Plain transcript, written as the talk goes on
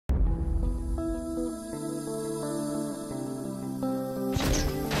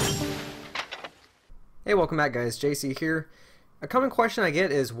Hey, welcome back guys, JC here. A common question I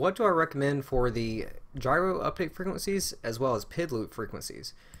get is what do I recommend for the gyro update frequencies as well as PID loop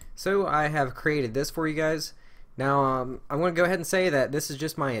frequencies. So I have created this for you guys. Now I'm going to go ahead and say that this is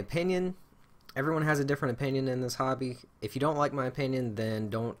just my opinion. Everyone has a different opinion in this hobby. If you don't like my opinion,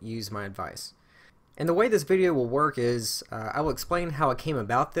 then don't use my advice. And the way this video will work is I will explain how it came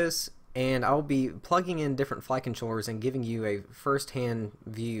about this, and I'll be plugging in different flight controllers and giving you a first-hand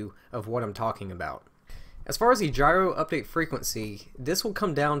view of what I'm talking about. As far as the gyro update frequency, this will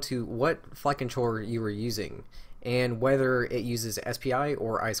come down to what flight controller you are using and whether it uses SPI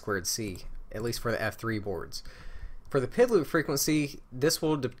or I2C, at least for the F3 boards. For the PID loop frequency, this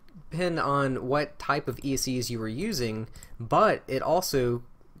will depend on what type of ESCs you are using, but it also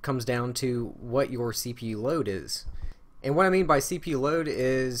comes down to what your CPU load is. And what I mean by CPU load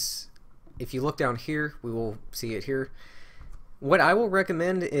is, if you look down here, we will see it here. What I will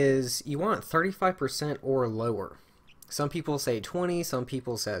recommend is you want 35% or lower. Some people say 20, some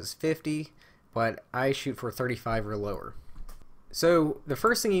people says 50, but I shoot for 35 or lower. So the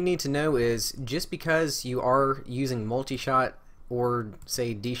first thing you need to know is just because you are using multi-shot or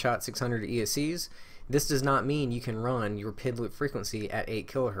say D-shot 600 ESCs, this does not mean you can run your PID loop frequency at 8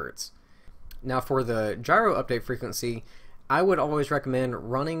 kHz. Now for the gyro update frequency, I would always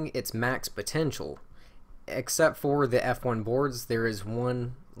recommend running its max potential. Except for the F1 boards, there is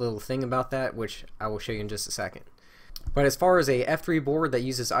one little thing about that which I will show you in just a second. But as far as a F3 board that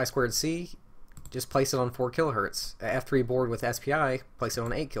uses I2C, just place it on 4 kHz. A F3 board with SPI, place it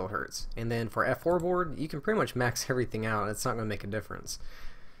on 8 kHz. And then for F4 board, you can pretty much max everything out. It's not going to make a difference.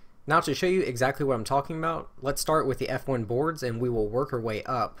 Now to show you exactly what I'm talking about, let's start with the F1 boards and we will work our way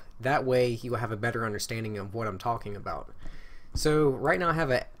up. That way you will have a better understanding of what I'm talking about. So right now I have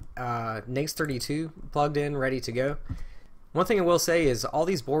a NACE32 plugged in, ready to go. One thing I will say is all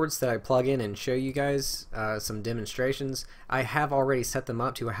these boards that I plug in and show you guys some demonstrations, I have already set them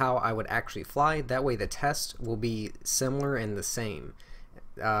up to how I would actually fly. That way the test will be similar and the same.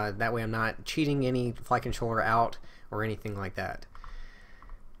 That way I'm not cheating any flight controller out or anything like that.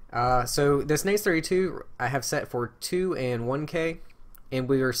 So this NACE32 I have set for 2 and 1K, and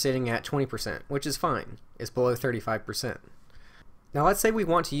we are sitting at 20%, which is fine. It's below 35%. Now let's say we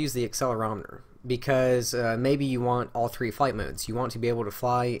want to use the accelerometer because maybe you want all 3 flight modes. You want to be able to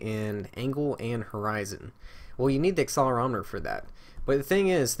fly in angle and horizon. Well, you need the accelerometer for that. But the thing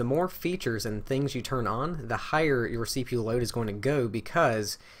is, the more features and things you turn on, the higher your CPU load is going to go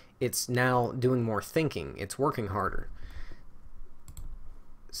because it's now doing more thinking. It's working harder.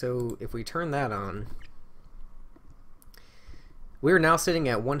 So if we turn that on, we are now sitting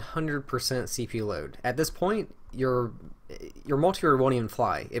at 100% CPU load. At this point, your multi-rotor won't even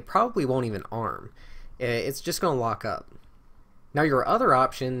fly. It probably won't even arm. It's just going to lock up. Now your other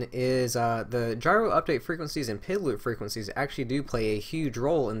option is the gyro update frequencies and PID loop frequencies actually do play a huge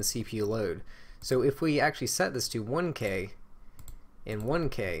role in the CPU load. So if we actually set this to 1K and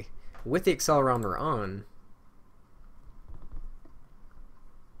 1K with the accelerometer on,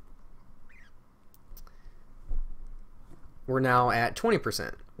 we're now at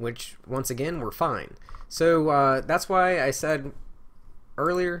 20%, which once again we're fine. So that's why I said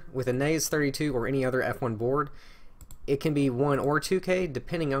earlier with a NACE32 or any other F1 board, it can be 1 or 2K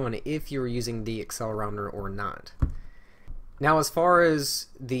depending on if you're using the accelerometer or not. Now as far as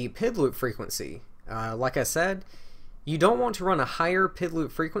the PID loop frequency, like I said, you don't want to run a higher PID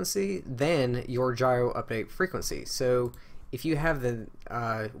loop frequency than your gyro update frequency. So if you have the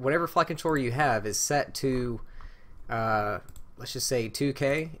whatever flight controller you have is set to let's just say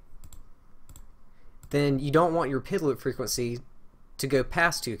 2K, then you don't want your PID loop frequency to go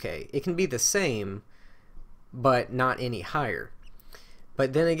past 2K. It can be the same, but not any higher.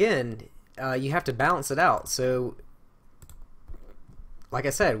 But then again, you have to balance it out. So, like I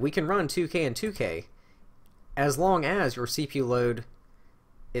said, we can run 2K and 2K as long as your CPU load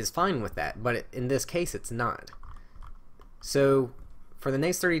is fine with that. But in this case, it's not. So, for the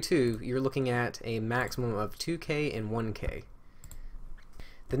NACE32, you're looking at a maximum of 2K and 1K.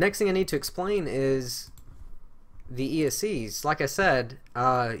 The next thing I need to explain is the ESCs. Like I said,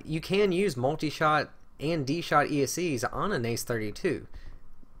 you can use multi-shot and D-shot ESCs on a NACE32.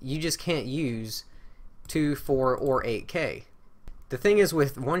 You just can't use 2, 4, or 8K. The thing is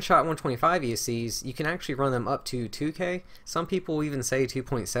with one-shot 125 ESCs, you can actually run them up to 2K. Some people even say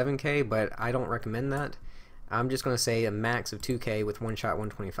 2.7K, but I don't recommend that. I'm just going to say a max of 2K with one-shot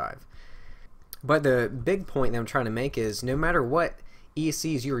 125. But the big point that I'm trying to make is no matter what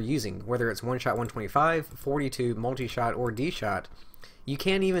ESCs you're using, whether it's one-shot 125, 42, multi-shot, or D-shot, you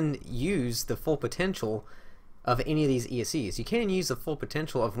can't even use the full potential of any of these ESCs. You can't use the full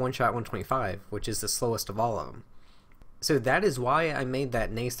potential of One Shot 125, which is the slowest of all of them. So that is why I made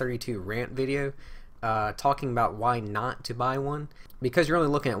that NACE32 rant video talking about why not to buy one, because you're only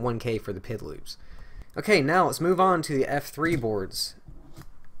looking at 1K for the PID loops. Okay, now let's move on to the F3 boards,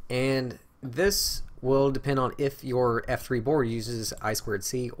 and this will depend on if your F3 board uses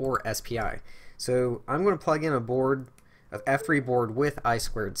I2C or SPI. So I'm going to plug in a F3 board with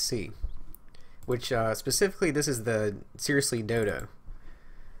I2C, which specifically this is the Seriously Dodo.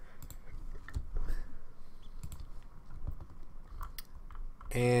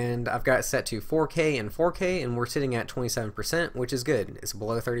 And I've got it set to 4K and 4K, and we're sitting at 27%, which is good. It's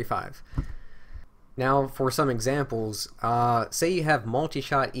below 35. Now for some examples, say you have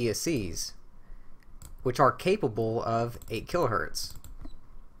multi-shot ESCs, which are capable of 8 kilohertz.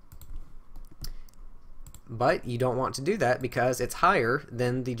 But you don't want to do that because it's higher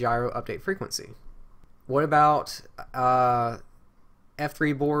than the gyro update frequency. What about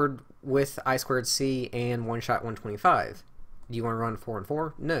F3 board with I2C and One Shot 125? Do you want to run 4 and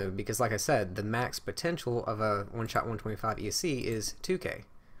 4? No, because like I said, the max potential of a One Shot 125 ESC is 2K.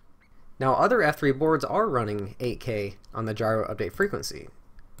 Now other F3 boards are running 8K on the gyro update frequency.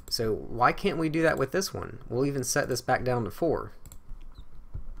 So why can't we do that with this one? We'll even set this back down to 4.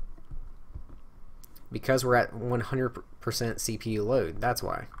 Because we're at 100% CPU load, that's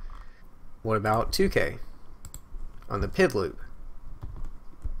why. What about 2K on the PID loop?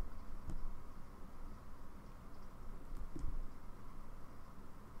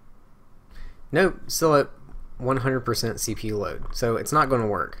 Nope, still at 100% CPU load, so it's not going to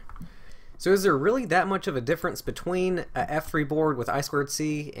work. So is there really that much of a difference between a F3 board with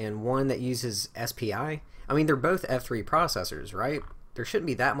I2C and one that uses SPI? I mean, they're both F3 processors, right? There shouldn't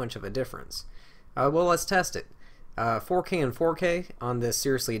be that much of a difference. Well, let's test it. 4K and 4K on this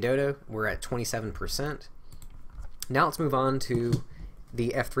Seriously Dodo, we're at 27%. Now let's move on to the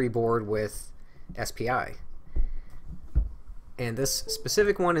F3 board with SPI. And this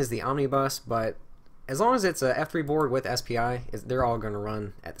specific one is the Omnibus, but as long as it's a F3 board with SPI, they're all going to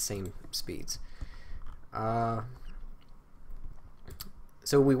run at the same speeds.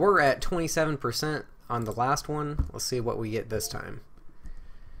 So we were at 27% on the last one. Let's see what we get this time.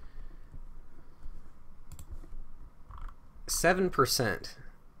 7%.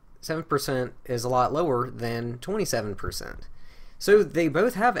 7% is a lot lower than 27%. So they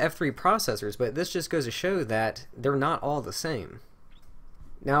both have F3 processors, but this just goes to show that they're not all the same.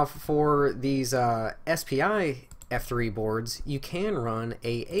 Now for these SPI F3 boards, you can run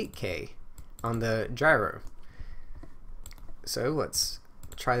a 8K on the gyro. So let's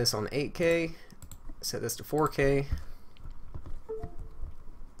try this on 8K, set this to 4K.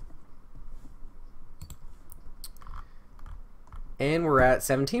 And we're at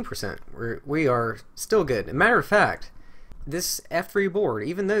 17%. We are still good. As a matter of fact, this F3 board,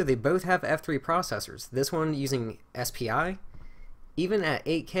 even though they both have F3 processors, this one using SPI, even at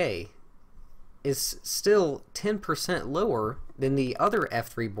 8K, is still 10% lower than the other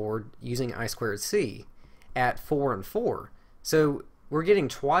F3 board using I2C at 4 and 4. So we're getting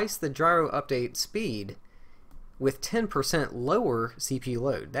twice the gyro update speed with 10% lower CPU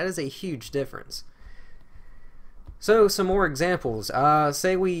load. That is a huge difference. So some more examples.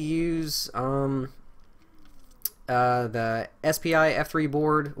 Say we use the SPI F3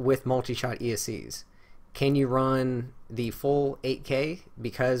 board with multi-shot ESCs. Can you run the full 8K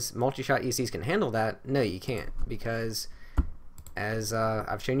because multi-shot ESCs can handle that? No, you can't, because as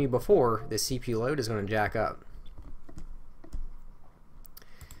I've shown you before, the CPU load is going to jack up.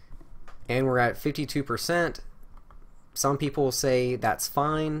 And we're at 52%. Some people say that's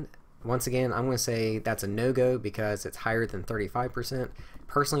fine. Once again, I'm going to say that's a no-go because it's higher than 35%.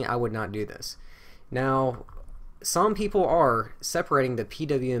 Personally, I would not do this. Now, some people are separating the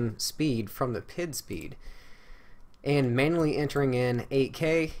PWM speed from the PID speed and manually entering in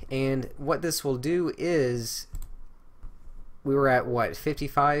 8K, and what this will do is, we were at what,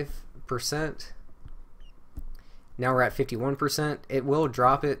 55%? Now we're at 51%. It will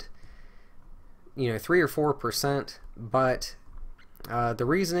drop it, 3 or 4%, but the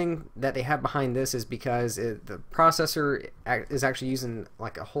reasoning that they have behind this is because the processor is actually using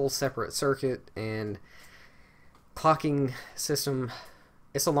like a whole separate circuit and clocking system.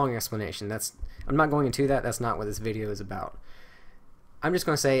 It's a long explanation. I'm not going into that. That's not what this video is about. I'm just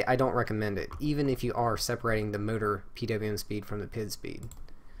going to say I don't recommend it, even if you are separating the motor PWM speed from the PID speed.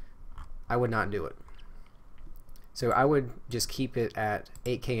 I would not do it. So I would just keep it at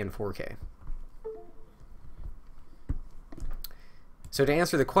 8K and 4K. So to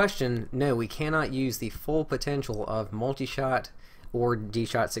answer the question, no, we cannot use the full potential of multi-shot or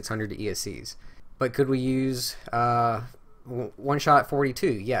D-Shot 600 ESCs. But could we use one-shot 42?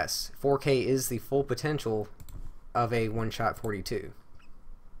 Yes, 4K is the full potential of a one-shot 42.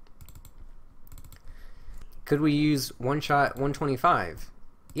 Could we use one-shot 125?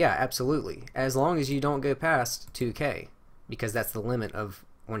 Yeah, absolutely, as long as you don't go past 2K, because that's the limit of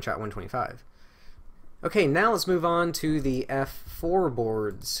one-shot 125. Okay, now let's move on to the F4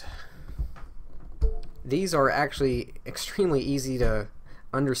 boards. These are actually extremely easy to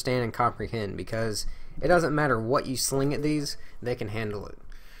understand and comprehend, because it doesn't matter what you sling at these, they can handle it.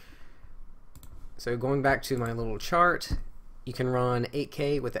 So going back to my little chart, you can run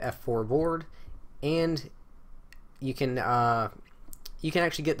 8K with the F4 board, and you can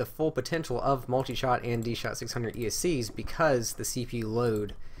actually get the full potential of multi-shot and D-Shot 600 ESCs because the CPU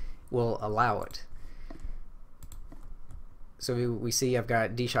load will allow it. So we see I've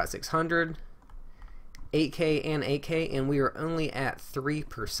got D-Shot 600, 8K and 8K, and we are only at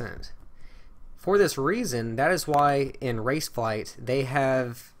 3%. For this reason, that is why in Raceflight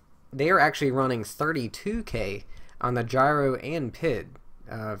they are actually running 32K on the gyro and PID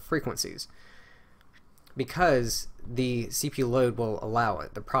frequencies, because the CPU load will allow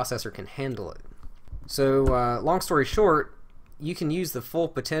it. The processor can handle it. So long story short, you can use the full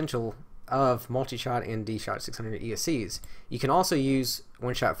potential of multi-shot and D-Shot 600 ESCs. You can also use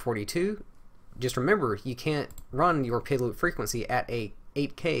one-shot 42. Just remember, you can't run your PID loop frequency at a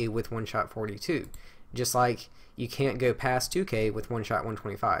 8K with one-shot 42, just like you can't go past 2K with one-shot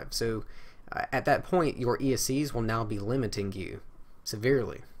 125. So at that point, your ESCs will now be limiting you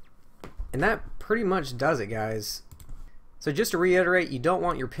severely. And that pretty much does it, guys. So just to reiterate, you don't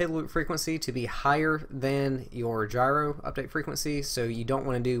want your PID loop frequency to be higher than your gyro update frequency, so you don't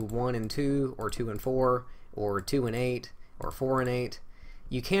want to do 1 and 2 or 2 and 4 or 2 and 8 or 4 and 8.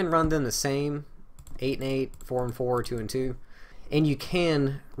 You can run them the same, 8 and 8, 4 and 4, 2 and 2, and you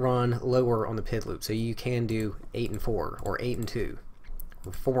can run lower on the PID loop, so you can do 8 and 4 or 8 and 2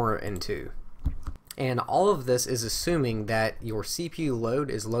 or 4 and 2. And all of this is assuming that your CPU load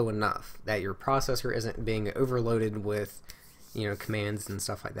is low enough, that your processor isn't being overloaded with, commands and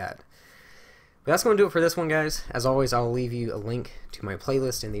stuff like that. But that's going to do it for this one, guys. As always, I'll leave you a link to my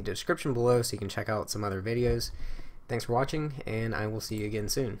playlist in the description below so you can check out some other videos. Thanks for watching, and I will see you again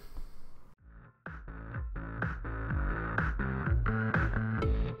soon.